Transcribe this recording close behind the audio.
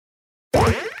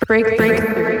Breakthrough.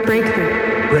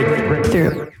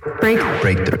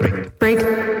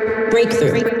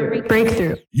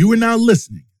 You are now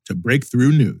listening to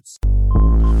Breakthrough News.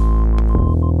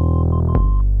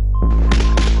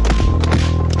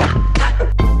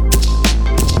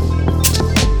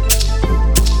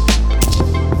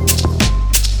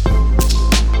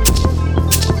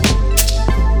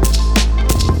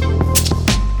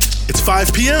 It's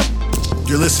 5 p.m.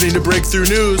 You're listening to Breakthrough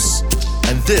News,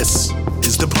 and this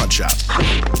is The Punch-Out.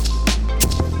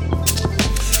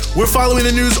 We're following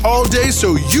the news all day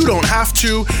so you don't have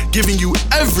to, giving you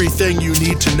everything you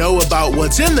need to know about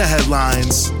what's in the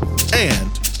headlines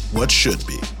and what should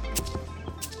be.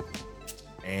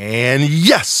 And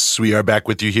yes, we are back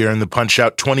with you here in The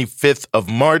Punch-Out, 25th of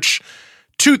March,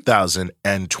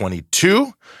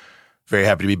 2022. Very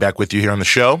happy to be back with you here on the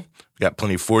show. We've got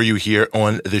plenty for you here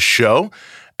on the show.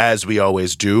 As we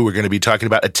always do, we're going to be talking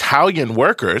about Italian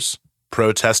workers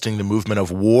protesting the movement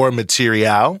of war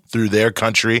material through their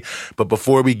country. But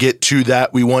before we get to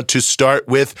that, we want to start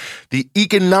with the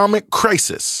economic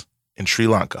crisis in Sri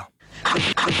Lanka.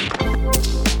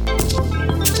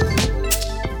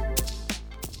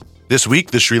 This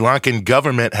week, the Sri Lankan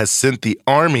government has sent the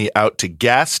army out to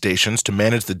gas stations to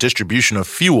manage the distribution of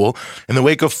fuel in the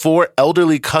wake of 4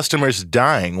 elderly customers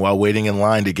dying while waiting in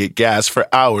line to get gas for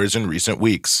hours in recent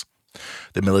weeks.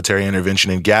 The military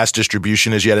intervention in gas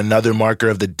distribution is yet another marker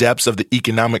of the depths of the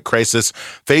economic crisis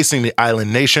facing the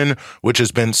island nation, which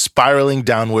has been spiraling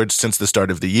downwards since the start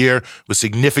of the year with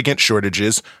significant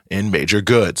shortages in major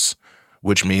goods.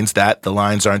 Which means that the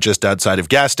lines aren't just outside of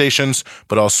gas stations,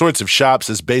 but all sorts of shops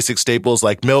as basic staples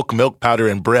like milk, milk powder,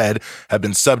 and bread have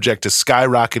been subject to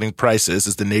skyrocketing prices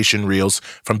as the nation reels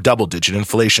from double-digit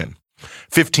inflation.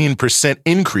 15%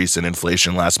 increase in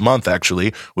inflation last month,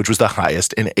 actually, which was the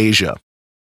highest in Asia.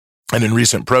 And in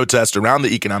recent protests around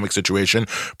the economic situation,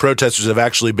 protesters have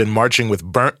actually been marching with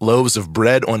burnt loaves of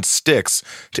bread on sticks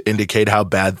to indicate how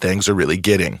bad things are really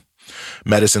getting.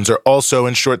 Medicines are also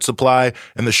in short supply,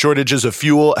 and the shortages of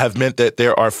fuel have meant that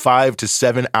there are 5 to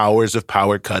 7 hours of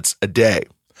power cuts a day.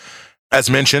 As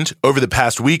mentioned, over the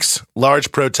past weeks,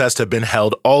 large protests have been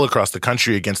held all across the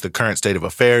country against the current state of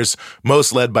affairs,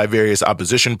 most led by various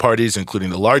opposition parties, including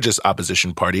the largest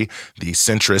opposition party, the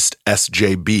centrist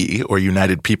SJB, or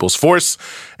United People's Force,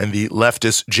 and the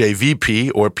leftist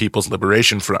JVP, or People's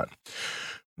Liberation Front.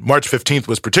 March 15th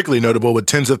was particularly notable, with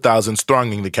tens of thousands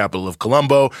thronging the capital of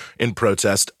Colombo in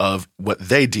protest of what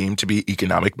they deem to be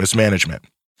economic mismanagement.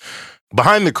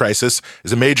 Behind the crisis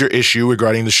is a major issue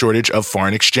regarding the shortage of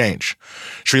foreign exchange.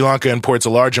 Sri Lanka imports a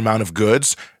large amount of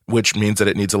goods, which means that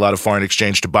it needs a lot of foreign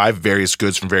exchange to buy various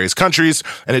goods from various countries,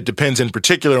 and it depends in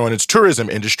particular on its tourism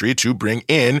industry to bring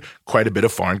in quite a bit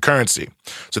of foreign currency.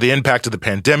 So the impact of the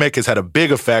pandemic has had a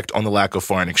big effect on the lack of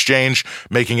foreign exchange,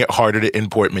 making it harder to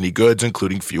import many goods,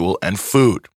 including fuel and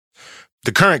food.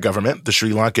 The current government, the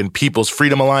Sri Lankan People's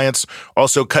Freedom Alliance,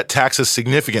 also cut taxes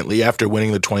significantly after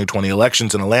winning the 2020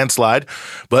 elections in a landslide,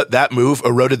 but that move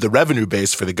eroded the revenue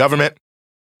base for the government,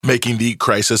 making the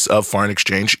crisis of foreign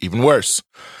exchange even worse.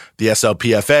 The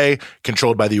SLPFA,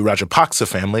 controlled by the Rajapaksa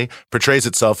family, portrays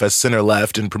itself as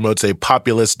center-left and promotes a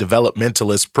populist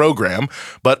developmentalist program,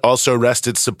 but also rests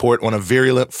its support on a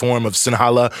virulent form of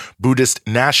Sinhala Buddhist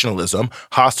nationalism,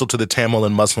 hostile to the Tamil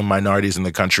and Muslim minorities in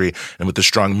the country, and with a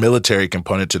strong military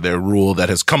component to their rule that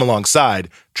has come alongside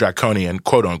draconian,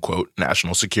 quote-unquote,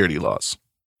 national security laws.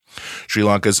 Sri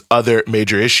Lanka's other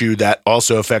major issue that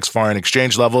also affects foreign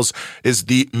exchange levels is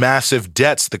the massive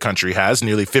debts the country has,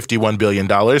 nearly $51 billion,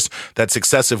 that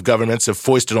successive governments have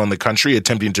foisted on the country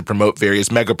attempting to promote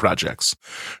various mega projects.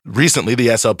 Recently, the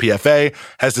SLPFA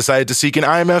has decided to seek an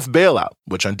IMF bailout,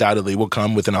 which undoubtedly will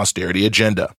come with an austerity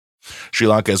agenda. Sri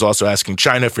Lanka is also asking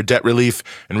China for debt relief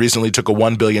and recently took a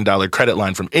 $1 billion credit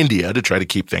line from India to try to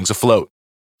keep things afloat.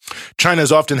 China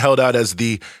is often held out as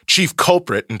the chief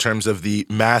culprit in terms of the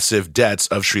massive debts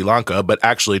of Sri Lanka, but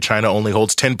actually China only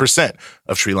holds 10%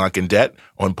 of Sri Lankan debt,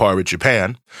 on par with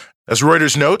Japan. As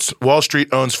Reuters notes, Wall Street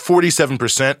owns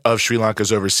 47% of Sri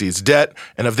Lanka's overseas debt,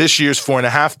 and of this year's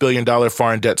 $4.5 billion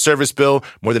foreign debt service bill,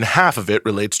 more than half of it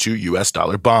relates to U.S.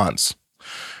 dollar bonds.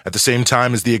 At the same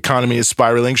time as the economy is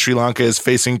spiraling, Sri Lanka is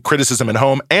facing criticism at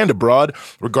home and abroad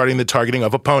regarding the targeting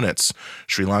of opponents.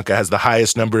 Sri Lanka has the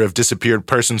highest number of disappeared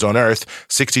persons on Earth,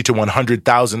 60 to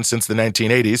 100,000 since the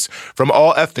 1980s, from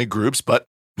all ethnic groups, but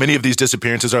many of these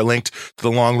disappearances are linked to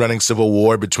the long-running civil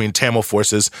war between Tamil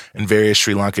forces and various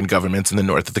Sri Lankan governments in the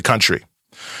north of the country.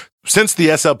 Since the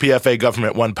SLPFA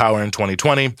government won power in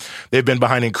 2020, they've been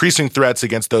behind increasing threats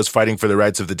against those fighting for the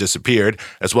rights of the disappeared,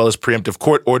 as well as preemptive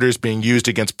court orders being used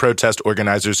against protest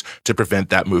organizers to prevent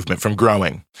that movement from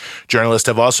growing. Journalists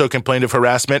have also complained of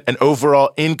harassment, and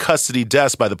overall in-custody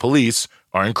deaths by the police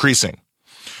are increasing.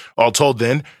 All told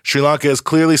then, Sri Lanka is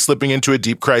clearly slipping into a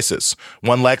deep crisis,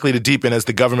 one likely to deepen as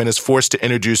the government is forced to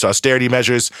introduce austerity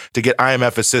measures to get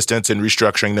IMF assistance in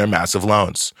restructuring their massive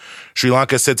loans. Sri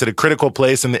Lanka sits at a critical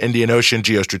place in the Indian Ocean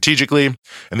geostrategically,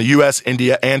 and the US,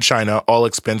 India, and China all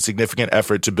expend significant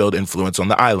effort to build influence on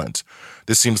the island.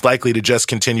 This seems likely to just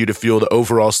continue to fuel the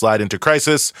overall slide into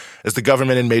crisis as the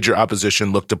government and major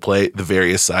opposition look to play the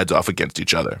various sides off against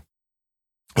each other.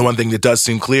 The one thing that does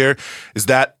seem clear is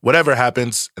that whatever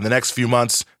happens in the next few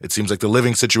months, it seems like the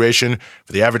living situation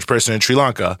for the average person in Sri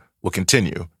Lanka will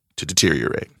continue to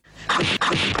deteriorate.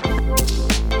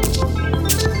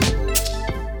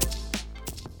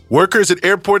 Workers at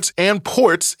airports and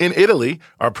ports in Italy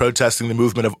are protesting the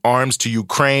movement of arms to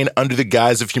Ukraine under the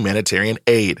guise of humanitarian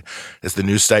aid. As the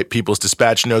news site People's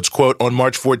Dispatch notes, quote, on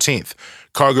March 14th,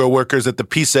 cargo workers at the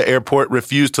Pisa airport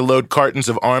refused to load cartons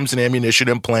of arms and ammunition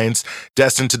in planes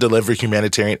destined to deliver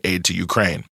humanitarian aid to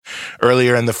Ukraine.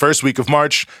 Earlier in the first week of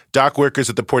March, dock workers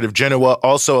at the port of Genoa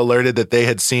also alerted that they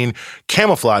had seen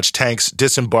camouflage tanks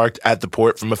disembarked at the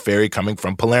port from a ferry coming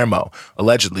from Palermo,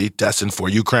 allegedly destined for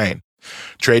Ukraine.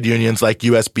 Trade unions like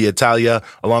USB Italia,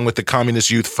 along with the Communist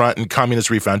Youth Front and Communist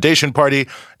Refoundation Party,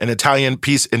 an Italian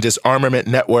peace and disarmament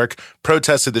network,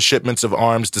 protested the shipments of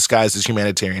arms disguised as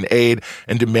humanitarian aid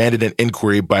and demanded an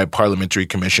inquiry by a parliamentary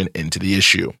commission into the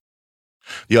issue.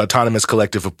 The Autonomous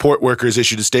Collective of Port Workers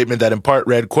issued a statement that in part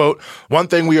read, quote, one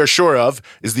thing we are sure of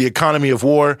is the economy of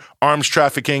war. Arms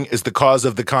trafficking is the cause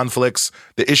of the conflicts.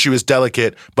 The issue is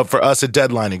delicate, but for us a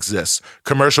deadline exists.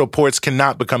 Commercial ports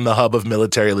cannot become the hub of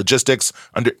military logistics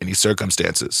under any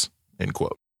circumstances, end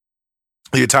quote.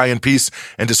 The Italian Peace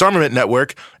and Disarmament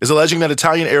Network is alleging that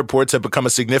Italian airports have become a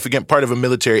significant part of a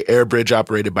military air bridge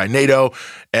operated by NATO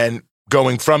and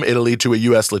going from Italy to a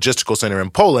U.S. logistical center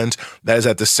in Poland that is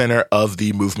at the center of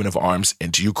the movement of arms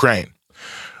into Ukraine.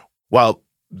 While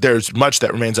there's much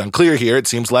that remains unclear here, it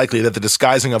seems likely that the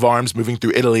disguising of arms moving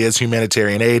through Italy as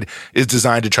humanitarian aid is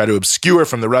designed to try to obscure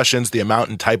from the Russians the amount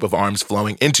and type of arms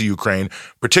flowing into Ukraine,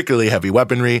 particularly heavy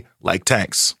weaponry like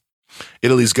tanks.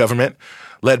 Italy's government,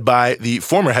 led by the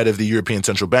former head of the European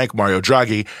Central Bank, Mario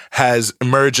Draghi, has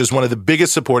emerged as one of the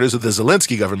biggest supporters of the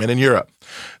Zelensky government in Europe.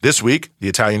 This week, the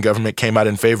Italian government came out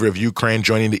in favor of Ukraine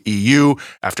joining the EU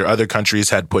after other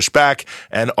countries had pushed back,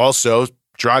 and also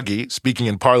Draghi, speaking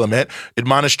in parliament,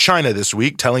 admonished China this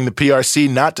week, telling the PRC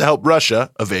not to help Russia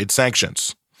evade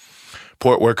sanctions.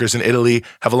 Port workers in Italy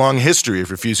have a long history of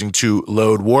refusing to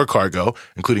load war cargo,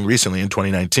 including recently in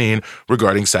 2019,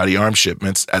 regarding Saudi arms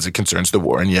shipments as it concerns the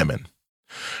war in Yemen.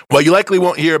 While you likely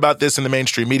won't hear about this in the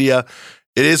mainstream media,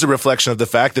 it is a reflection of the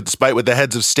fact that despite what the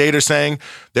heads of state are saying,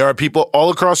 there are people all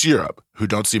across Europe who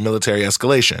don't see military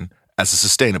escalation as a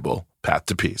sustainable path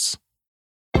to peace.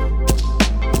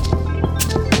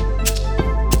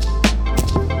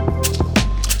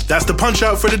 That's the Punch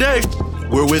Out for today.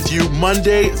 We're with you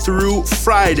Monday through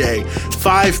Friday,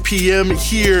 5 p.m.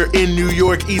 here in New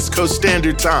York East Coast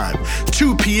Standard Time,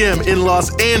 2 p.m. in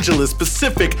Los Angeles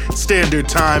Pacific Standard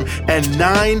Time, and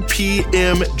 9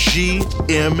 p.m.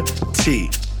 GMT.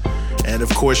 And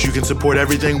of course, you can support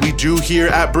everything we do here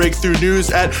at Breakthrough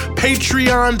News at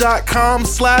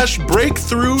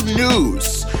patreon.com/Breakthrough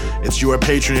News. It's your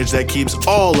patronage that keeps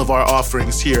all of our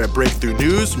offerings here at Breakthrough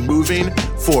News moving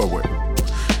forward.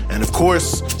 And of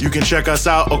course, you can check us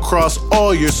out across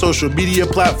all your social media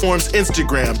platforms,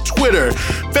 Instagram, Twitter,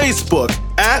 Facebook,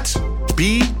 at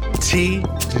BT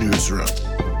Newsroom.